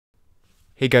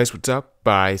Hey guys, what's up?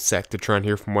 Bisectatron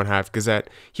here from OneHive Gazette,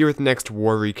 here with the next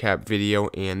war recap video,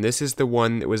 and this is the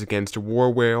one that was against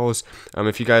War Whales.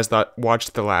 If you guys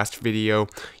watched the last video,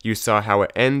 you saw how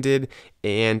it ended,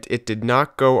 and it did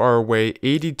not go our way,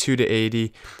 82 to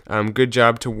 80. Good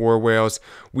job to War Whales.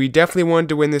 We definitely wanted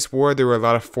to win this war. There were a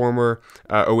lot of former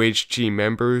OHG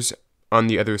members on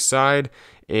the other side,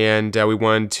 and we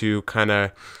wanted to kind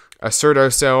of assert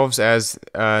ourselves as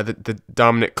the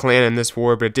dominant clan in this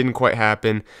war, but it didn't quite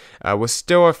happen. Was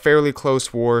still a fairly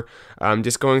close war.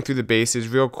 Just going through the bases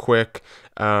real quick.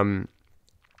 They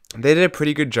did a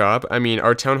pretty good job. I mean,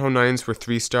 our Town Hall 9s were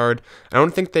 3-starred. I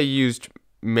don't think they used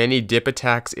many dip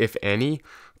attacks, if any.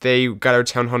 They got our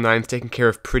Town Hall 9s taken care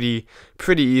of pretty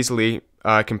easily.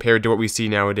 Compared to what we see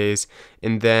nowadays,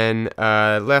 and then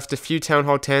left a few Town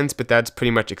Hall 10s, but that's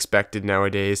pretty much expected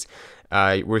nowadays.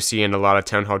 We're seeing a lot of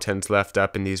Town Hall 10s left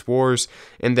up in these wars,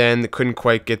 and then couldn't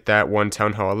quite get that one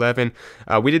Town Hall 11.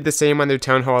 We did the same on their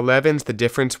Town Hall 11s. The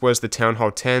difference was the Town Hall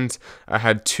 10s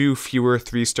had 2 fewer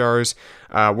 3-stars.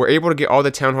 We're able to get all the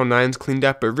Town Hall 9s cleaned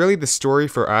up, but really the story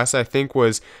for us, I think,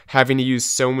 was having to use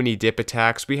so many dip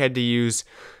attacks. We had to use,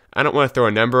 I don't want to throw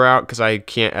a number out because I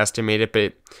can't estimate it,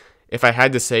 but if I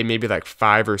had to say, maybe like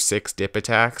 5 or 6 dip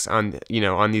attacks on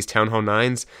these Town Hall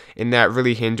 9s, and that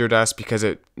really hindered us because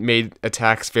it made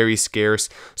attacks very scarce.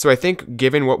 So I think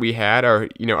given what we had,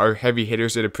 our heavy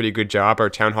hitters did a pretty good job, our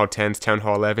Town Hall 10s, Town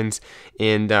Hall 11s,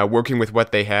 and working with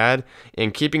what they had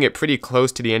and keeping it pretty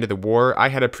close to the end of the war. I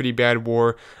had a pretty bad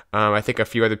war. I think a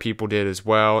few other people did as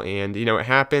well, and it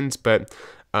happens, but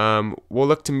we'll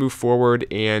look to move forward,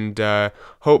 and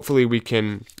hopefully we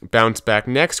can bounce back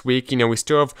next week. We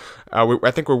still have,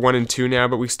 I think we're 1-2 now,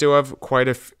 but we still have quite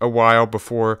a while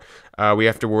before we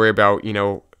have to worry about,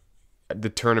 the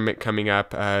tournament coming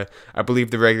up. I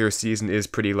believe the regular season is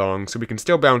pretty long, so we can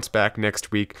still bounce back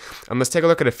next week. Let's take a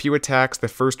look at a few attacks. The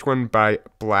first one by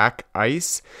Black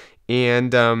Ice,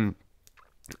 and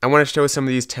I want to show some of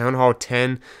these Town Hall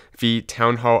 10 v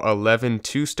Town Hall 11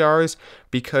 2-stars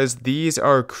because these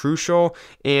are crucial,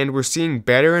 and we're seeing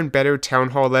better and better Town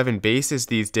Hall 11 bases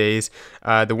these days.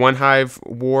 The OneHive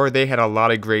war, they had a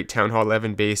lot of great Town Hall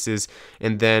 11 bases,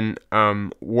 and then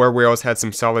War Whales had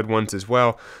some solid ones as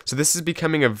well. So this is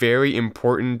becoming a very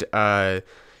important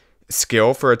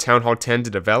skill for a Town Hall 10 to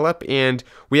develop, and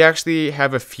we actually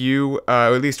have a few, at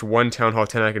least one Town Hall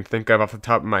 10 I can think of off the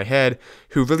top of my head,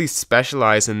 who really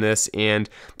specialize in this, and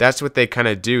that's what they kind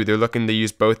of do. They're looking to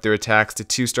use both their attacks to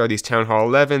 2-star these Town Hall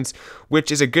 11s,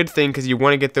 which is a good thing because you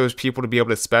want to get those people to be able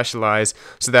to specialize,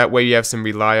 so that way you have some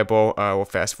reliable, we'll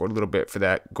fast forward a little bit for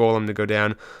that golem to go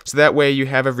down, so that way you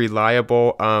have a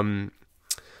reliable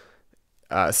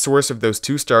source of those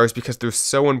 2-stars because they're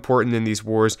so important in these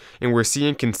wars, and we're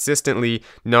seeing consistently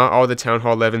not all the Town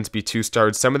Hall 11s be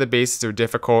 2-starred. Some of the bases are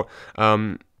difficult.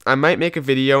 I might make a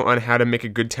video on how to make a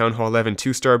good Town Hall 11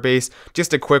 2-star base,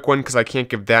 just a quick one because I can't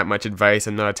give that much advice.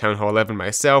 I'm not a Town Hall 11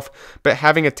 myself, but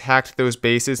having attacked those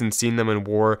bases and seen them in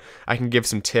war, I can give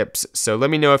some tips. So let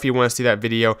me know if you want to see that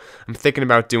video. I'm thinking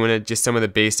about doing it, just some of the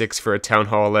basics for a Town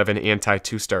Hall 11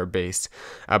 anti-2-star base.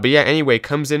 But yeah, anyway,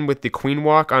 comes in with the Queen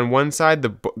Walk on one side,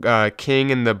 the King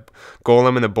and the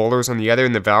Golem and the Bowlers on the other,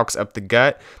 and the Valks up the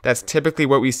gut. That's typically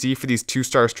what we see for these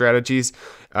 2-star strategies.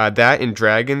 That and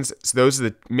Dragons, so those are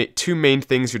the 2 main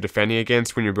things you're defending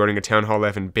against when you're building a Town Hall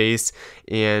 11 base,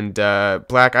 and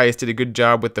Black Ice did a good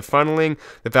job with the funneling.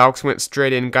 The Valks went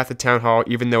straight in, got the Town Hall,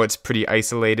 even though it's pretty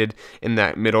isolated in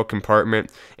that middle compartment,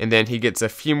 and then he gets a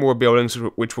few more buildings,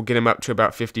 which will get him up to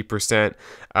about 50%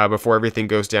 before everything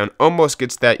goes down. Almost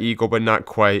gets that Eagle, but not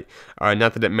quite.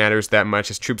 Not that it matters that much,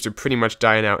 his troops are pretty much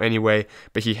dying out anyway,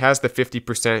 but he has the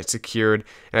 50% secured,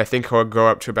 and I think he'll go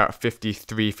up to about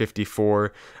 53,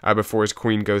 54 before his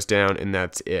Queen goes down, and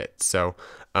that's it. So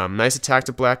nice attack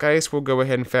to Black Ice. We'll go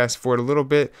ahead and fast forward a little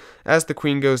bit as the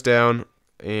Queen goes down,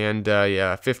 and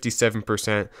yeah,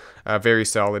 57%, very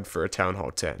solid for a Town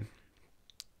Hall 10.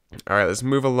 Alright, let's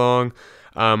move along.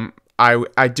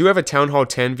 I do have a Town Hall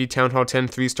 10 v Town Hall 10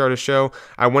 3-star to show.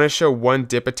 I want to show one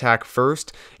dip attack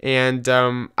first, and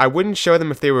I wouldn't show them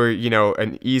if they were,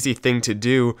 an easy thing to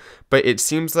do, but it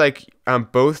seems like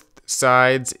both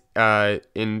sides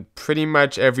in pretty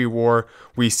much every war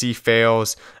we see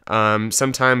fails.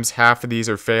 Sometimes half of these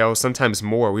are fails, sometimes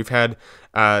more. We've had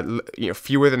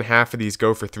fewer than half of these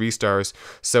go for 3-stars,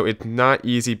 so it's not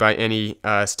easy by any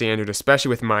standard, especially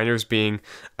with miners being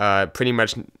pretty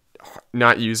much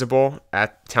not usable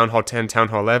at Town Hall 10, Town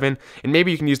Hall 11, and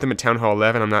maybe you can use them at Town Hall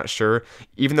 11, I'm not sure.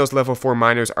 Even those level 4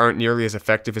 miners aren't nearly as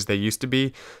effective as they used to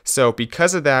be, so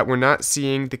because of that, we're not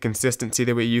seeing the consistency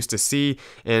that we used to see,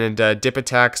 and dip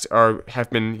attacks have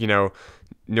been,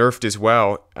 nerfed as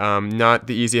well. Not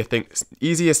the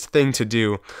easiest thing to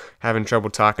do. Having trouble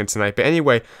talking tonight. But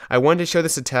anyway, I wanted to show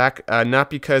this attack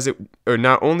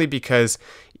not only because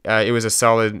it was a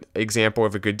solid example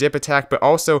of a good dip attack, but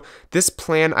also this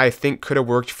plan I think could have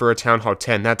worked for a Town Hall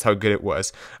 10. That's how good it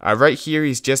was. Right here,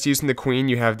 he's just using the queen.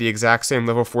 You have the exact same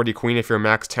level 40 queen if you're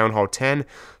max Town Hall 10,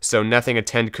 so nothing a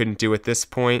 10 couldn't do at this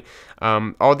point.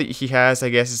 All that he has, I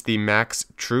guess, is the max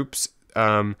troops,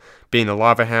 being the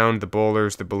Lava Hound, the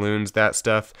Bowlers, the Balloons, that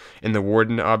stuff, and the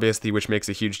Warden, obviously, which makes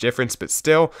a huge difference. But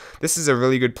still, this is a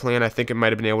really good plan. I think it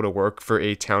might have been able to work for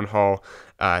a Town Hall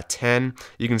 10.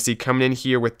 You can see coming in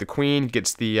here with the Queen,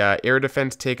 gets the air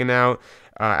defense taken out.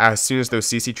 As soon as those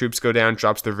CC troops go down,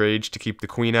 drops the Rage to keep the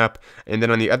Queen up. And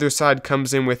then on the other side,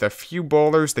 comes in with a few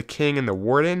Bowlers, the King and the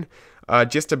Warden.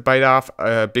 Just to bite off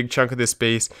a big chunk of this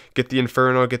base, get the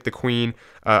Inferno, get the Queen,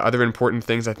 other important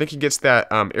things. I think he gets that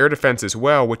air defense as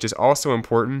well, which is also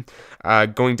important,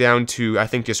 going down to, I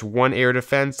think, just one air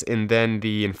defense, and then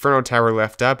the Inferno Tower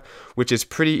left up, which is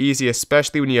pretty easy,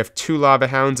 especially when you have 2 Lava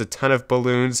Hounds, a ton of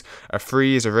Balloons, a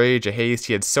Freeze, a Rage, a Haste.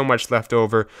 He had so much left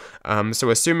over. So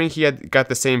assuming he had got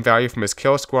the same value from his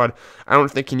kill squad, I don't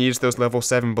think he needs those level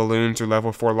 7 Balloons or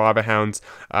level 4 Lava Hounds.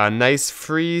 Nice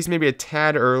Freeze, maybe a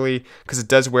tad early, because it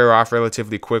does wear off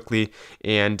relatively quickly,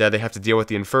 and they have to deal with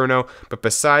the Inferno. But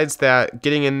besides that,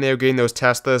 getting in there, getting those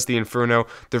Teslas, the Inferno,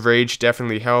 the Rage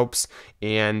definitely helps,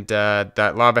 and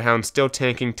that Lava Hound still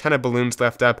tanking, ton of Balloons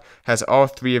left up, has all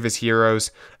 3 of his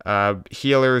heroes,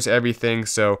 healers, everything.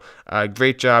 So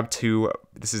great job to,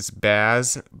 this is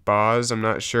Boz, I'm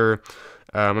not sure.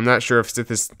 I'm not sure if this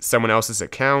is someone else's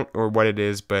account or what it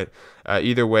is, but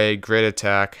either way, great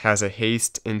attack. Has a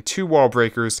haste and 2 wall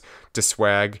breakers to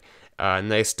swag.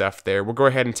 Nice stuff there. We'll go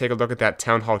ahead and take a look at that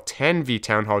Town Hall 10 v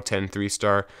Town Hall 10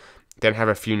 3-star. Then have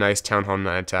a few nice Town Hall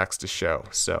 9 attacks to show.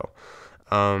 So,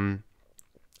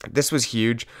 this was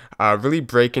huge. Really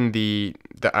breaking the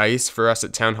ice for us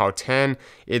at Town Hall 10.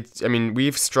 I mean,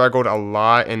 we've struggled a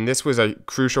lot, and this was a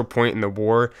crucial point in the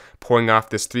war. Pulling off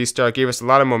this 3-star gave us a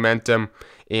lot of momentum,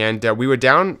 and we were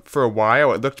down for a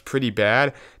while. It looked pretty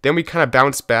bad. Then we kind of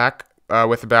bounced back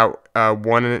with about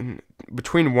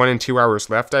between 1 and 2 hours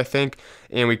left, I think,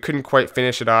 and we couldn't quite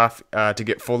finish it off to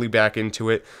get fully back into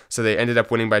it, so they ended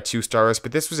up winning by 2 stars.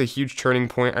 But this was a huge turning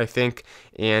point, I think,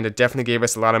 and it definitely gave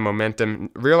us a lot of momentum.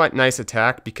 Real nice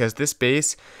attack, because this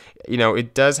base, you know,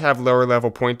 it does have lower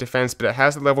level point defense, but it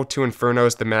has the level 2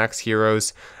 Infernos, the max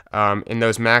heroes, and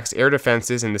those max air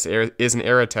defenses, and this air is an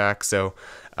air attack, so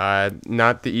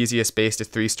not the easiest base to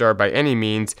 3-star by any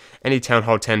means. Any Town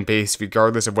Hall 10 base,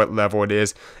 regardless of what level it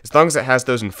is, as long as it has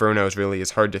those Infernos, really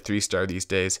is hard to 3-star these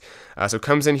days. So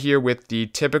comes in here with the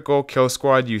typical kill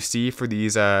squad you see for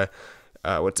these,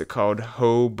 what's it called?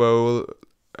 Bolaloon,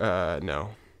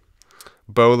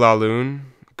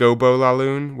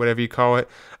 Bolaloon, whatever you call it.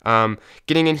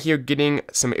 Getting in here, getting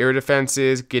some air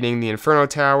defenses, getting the Inferno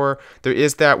Tower. There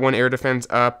is that one air defense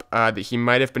up that he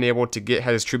might have been able to get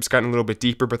had his troops gotten a little bit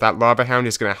deeper, but that Lava Hound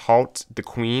is going to halt the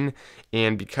Queen,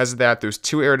 and because of that, there's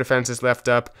 2 air defenses left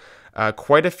up.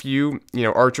 Quite a few, you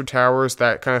know, archer towers,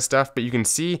 that kind of stuff, but you can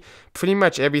see pretty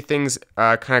much everything's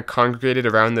kind of congregated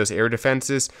around those air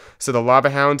defenses. So the Lava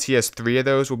Hounds, he has 3 of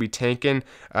those, will be tanking.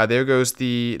 There goes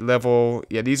the level,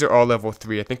 yeah, these are all level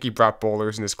 3. I think he brought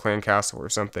Bowlers in his clan castle or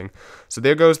something. So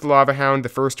there goes the Lava Hound, the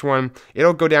first one.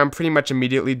 It'll go down pretty much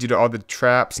immediately due to all the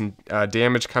traps and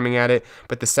damage coming at it,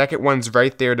 but the second one's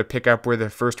right there to pick up where the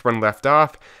first one left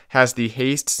off. Has the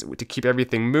hastes to keep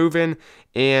everything moving,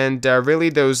 and really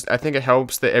those, I think it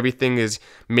helps that everything is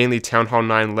mainly Town Hall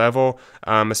 9 level,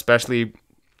 especially,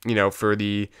 you know, for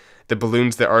the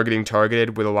balloons that are getting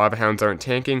targeted where the Lava Hounds aren't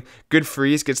tanking. Good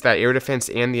freeze, gets that air defense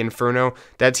and the Inferno.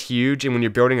 That's huge, and when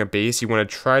you're building a base, you want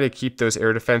to try to keep those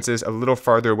air defenses a little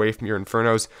farther away from your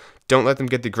Infernos. Don't let them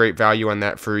get the great value on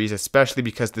that freeze, especially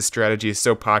because this strategy is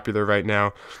so popular right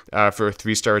now for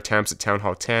 3-star attempts at Town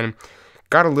Hall 10.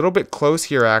 Got a little bit close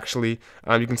here, actually.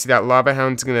 You can see that Lava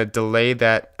Hound's going to delay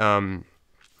that that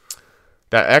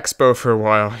expo for a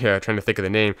while. Yeah, trying to think of the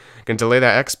name. Going to delay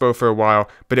that expo for a while,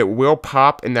 but it will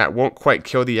pop, and that won't quite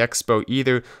kill the expo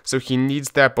either. So he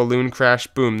needs that balloon crash.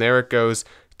 Boom, there it goes.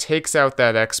 Takes out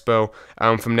that expo.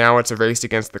 From now, it's a race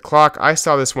against the clock. I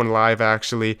saw this one live,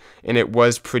 actually, and it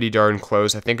was pretty darn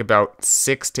close. I think about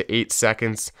 6 to 8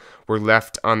 seconds were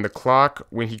left on the clock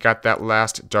when he got that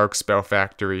last Dark Spell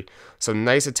Factory. So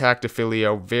nice attack to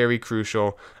Filio, very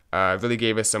crucial. Really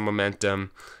gave us some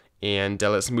momentum. And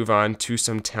let's move on to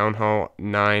some Town Hall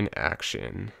 9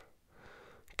 action.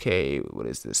 Okay, what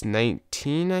is this?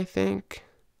 19, I think?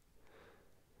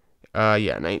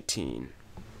 Yeah, 19.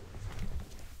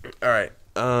 Alright,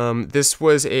 This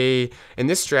was in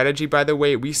this strategy, by the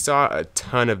way, we saw a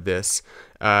ton of this.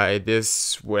 I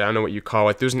don't know what you call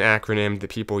it. There's an acronym that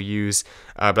people use,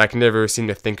 but I can never seem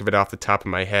to think of it off the top of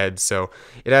my head. So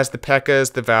it has the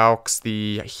P.E.K.K.A.s, the Valks,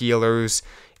 the healers,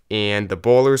 and the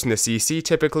bowlers, and the CC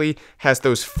typically has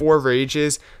those 4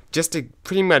 rages just to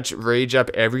pretty much rage up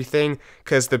everything,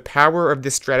 because the power of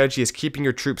this strategy is keeping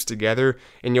your troops together,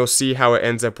 and you'll see how it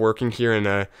ends up working here in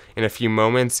a few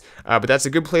moments. But that's a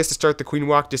good place to start the queen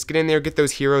walk. Just get in there, get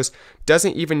those heroes.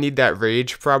 Doesn't even need that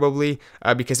rage probably,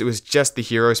 because it was just the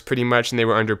heroes pretty much, and they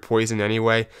were under poison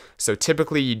anyway. So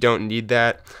typically you don't need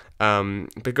that.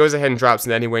 But goes ahead and drops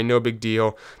it anyway, no big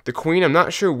deal. The queen, I'm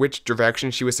not sure which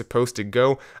direction she was supposed to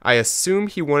go. I assume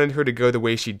he wanted her to go the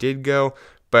way she did go,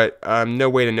 but no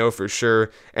way to know for sure.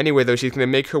 Anyway, though, she's going to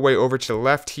make her way over to the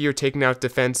left here, taking out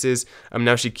defenses.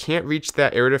 Now she can't reach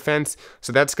that air defense,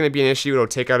 so that's going to be an issue. It'll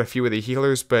take out a few of the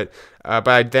healers, but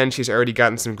by then she's already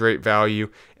gotten some great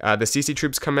value. The CC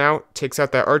troops come out, takes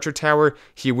out that archer tower.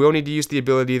 He will need to use the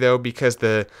ability, though, because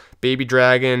the baby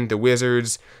dragon, the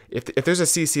wizards, if there's a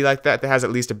CC like that has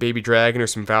at least a baby dragon or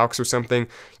some Valks or something,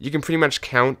 you can pretty much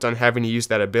count on having to use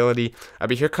that ability.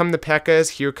 But here come the P.E.K.K.A.s,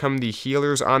 here come the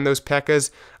healers on those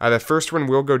P.E.K.K.A.s. The first one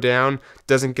will go down,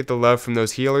 doesn't get the love from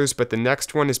those healers, but the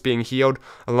next one is being healed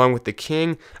along with the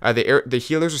king. The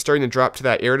healers are starting to drop to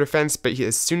that air defense, but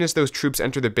as soon as those troops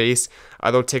enter the base,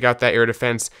 they'll take out that air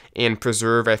defense and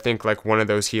preserve, I think, like one of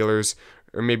those healers.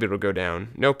 Or maybe it'll go down.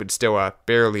 Nope, it's still up.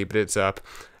 Barely, but it's up.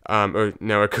 Or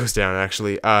no, it goes down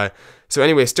actually. So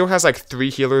anyway, still has like 3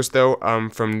 healers though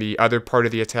from the other part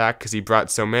of the attack because he brought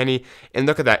so many. And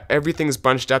look at that, everything's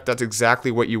bunched up. That's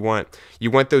exactly what you want. You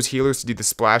want those healers to do the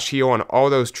splash heal on all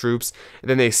those troops, and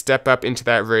then they step up into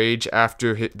that rage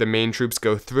after the main troops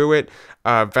go through it.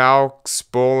 Valks,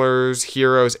 bowlers,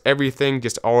 heroes, everything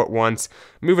just all at once.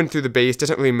 Moving through the base,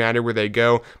 doesn't really matter where they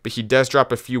go, but he does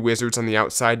drop a few wizards on the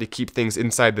outside to keep things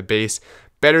inside the base.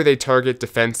 Better they target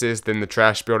defenses than the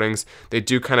trash buildings. They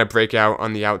do kind of break out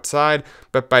on the outside,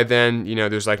 but by then, you know,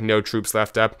 there's like no troops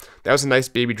left up. That was a nice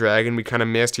baby dragon we kind of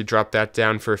missed. He dropped that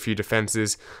down for a few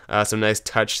defenses. Some nice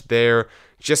touch there.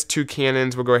 Just 2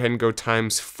 cannons. We'll go ahead and go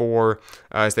 ×4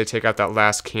 as they take out that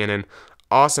last cannon.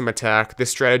 Awesome attack. This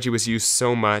strategy was used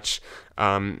so much.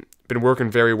 Been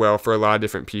working very well for a lot of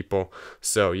different people.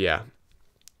 So yeah.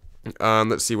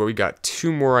 Let's see what we got.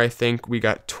 2 more, I think. We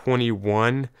got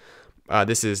 21.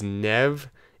 This is Nev,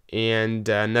 and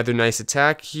another nice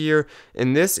attack here.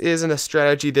 And this isn't a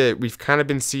strategy that we've kind of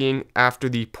been seeing after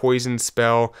the poison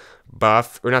spell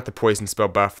buff, or not the poison spell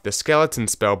buff, the skeleton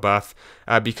spell buff,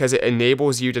 because it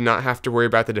enables you to not have to worry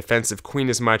about the defensive queen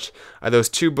as much. Those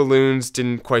 2 balloons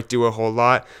didn't quite do a whole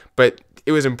lot, but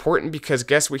it was important because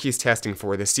guess what he's testing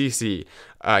for? The CC.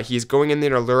 He's going in there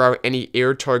to lure out any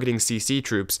air targeting CC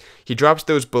troops. He drops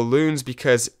those balloons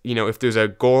because, you know, if there's a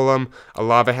golem, a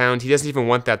lava hound, he doesn't even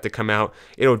want that to come out.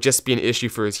 It'll just be an issue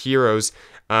for his heroes.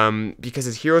 Because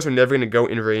his heroes are never going to go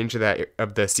in range of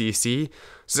the CC.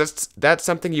 So that's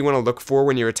something you want to look for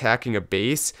when you're attacking a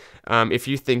base. If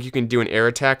you think you can do an air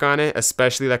attack on it,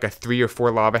 especially like a 3 or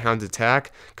 4 lava hounds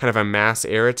attack, kind of a mass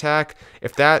air attack,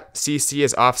 if that CC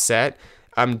is offset,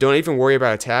 don't even worry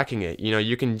about attacking it. You know,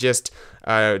 you can just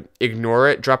ignore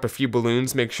it, drop a few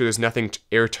balloons, make sure there's nothing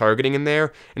air targeting in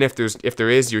there, and if there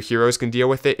is, your heroes can deal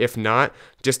with it. If not,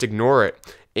 just ignore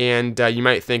it. And you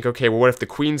might think, okay, well, what if the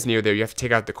queen's near there? You have to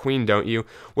take out the queen, don't you?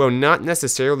 Well, not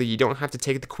necessarily. You don't have to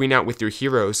take the queen out with your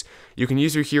heroes. You can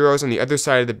use your heroes on the other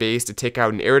side of the base to take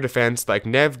out an air defense like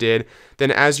Nev did.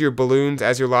 Then as your balloons,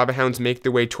 as your lava hounds make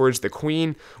their way towards the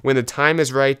queen, when the time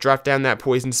is right, drop down that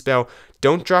poison spell.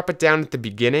 Don't drop it down at the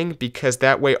beginning, because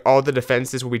that way all the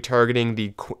defenses will be targeting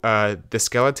the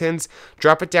skeletons.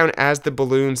 Drop it down as the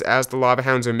balloons, as the lava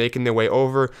hounds are making their way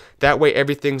over. That way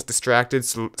everything's distracted,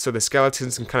 so the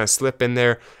skeletons can kind of slip in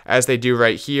there, as they do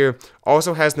right here.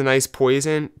 Also has the nice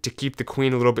poison to keep the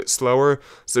queen a little bit slower,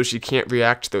 so she can't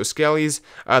react to those skellies.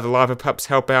 The lava pups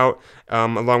help out,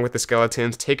 along with the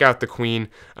skeletons, take out the queen,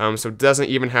 so doesn't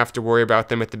even have to worry about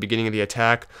them at the beginning of the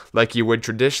attack like you would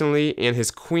traditionally. And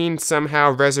his queen somehow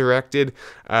resurrected.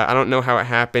 I don't know how it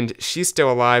happened. She's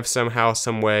still alive somehow,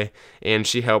 some way, and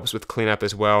she helps with cleanup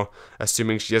as well,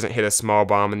 assuming she doesn't hit a small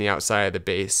bomb on the outside of the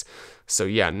base. So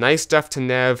yeah, nice stuff to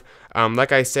Nev.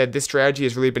 Like I said, this strategy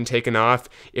has really been taken off.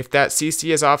 If that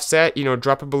CC is offset, you know,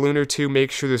 drop a balloon or 2,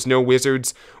 make sure there's no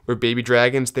wizards or baby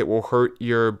dragons that will hurt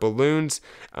your balloons.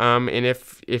 And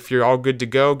if you're all good to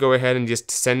go, go ahead and just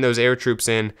send those air troops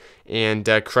in and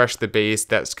crush the base.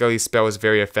 That Skelly spell is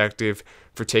very effective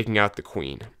for taking out the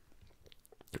queen.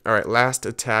 All right, last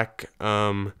attack.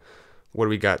 What do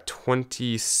we got?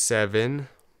 27.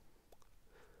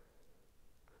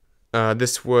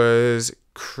 This was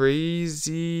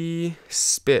Crazy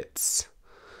Spits.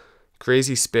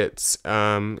 Crazy Spits.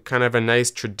 Kind of a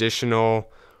nice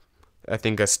traditional, I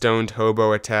think, a stoned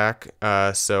hobo attack.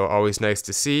 So always nice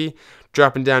to see.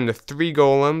 Dropping down to 3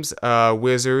 golems.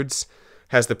 Wizards.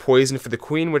 Has the poison for the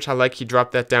queen, which I like. He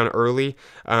dropped that down early.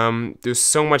 There's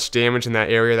so much damage in that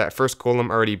area. That first golem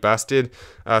already busted.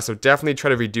 So definitely try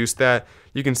to reduce that.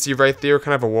 You can see right there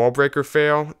kind of a wall breaker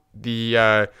fail.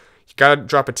 You gotta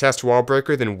drop a test wall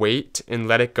breaker, then wait and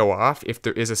let it go off if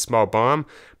there is a small bomb.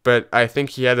 But I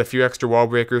think he had a few extra wall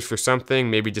breakers for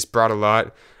something, maybe just brought a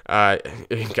lot. I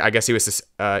guess he was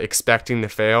expecting to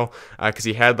fail because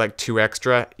he had like 2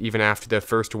 extra even after the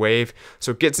first wave.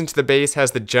 So it gets into the base,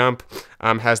 has the jump,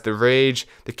 has the rage.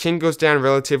 The king goes down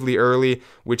relatively early,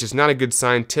 which is not a good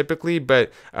sign typically,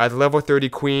 but the level 30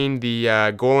 queen, the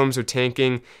golems are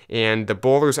tanking, and the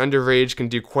bowlers under rage can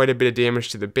do quite a bit of damage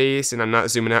to the base, and I'm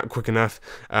not zooming out quick enough.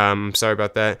 Sorry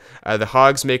about that. The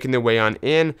hogs making their way on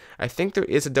in. I think there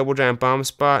is a double giant bomb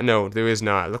spot. No, there is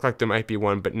not. It looked like there might be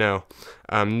one, but no.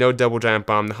 No double giant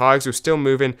bomb. The hogs are still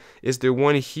moving. Is there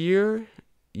one here?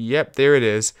 Yep, there it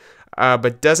is.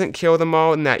 But doesn't kill them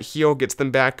all, and that heal gets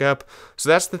them back up. So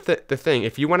that's the thing.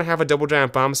 If you want to have a double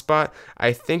giant bomb spot,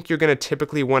 I think you're going to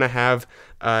typically want to have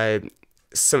a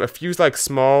few like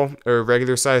small or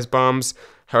regular sized bombs,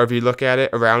 however you look at it,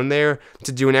 around there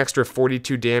to do an extra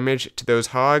 42 damage to those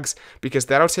hogs, because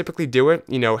that'll typically do it.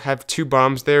 You know, have 2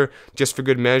 bombs there just for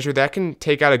good measure. That can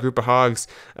take out a group of hogs.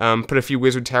 Put a few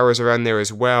wizard towers around there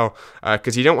as well,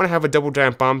 because you don't want to have a double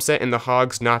giant bomb set and the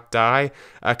hogs not die,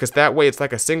 because that way it's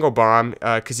like a single bomb,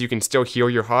 because you can still heal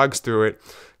your hogs through it.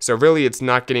 So really, it's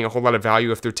not getting a whole lot of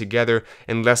value if they're together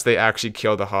unless they actually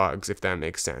kill the hogs, if that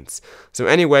makes sense. So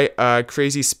anyway,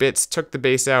 Crazy Spits took the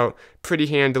base out pretty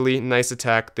handily. Nice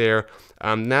attack there.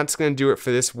 That's going to do it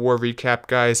for this war recap,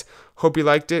 guys. Hope you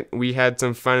liked it. We had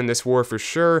some fun in this war for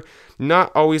sure.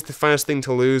 Not always the funnest thing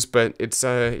to lose, but it's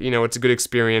it's a good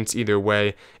experience either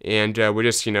way. And we're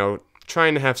just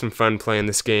trying to have some fun playing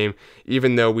this game,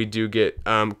 even though we do get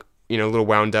a little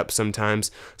wound up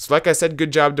sometimes. So like I said,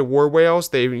 good job to War Whales.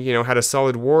 They, had a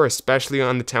solid war, especially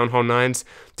on the Town Hall 9s.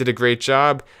 Did a great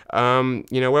job. You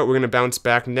know what? We're going to bounce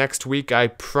back next week. I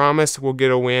promise we'll get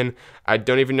a win. I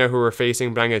don't even know who we're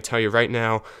facing, but I'm going to tell you right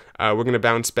now, we're going to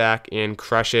bounce back and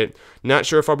crush it. Not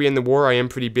sure if I'll be in the war. I am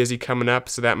pretty busy coming up,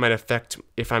 so that might affect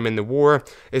if I'm in the war,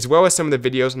 as well as some of the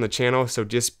videos on the channel. So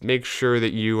just make sure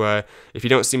that you, if you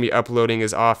don't see me uploading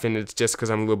as often, it's just because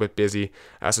I'm a little bit busy.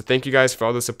 So thank you guys for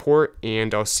all the support,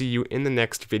 and I'll see you in the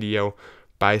next video.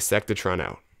 Bye, Sectatron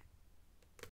out.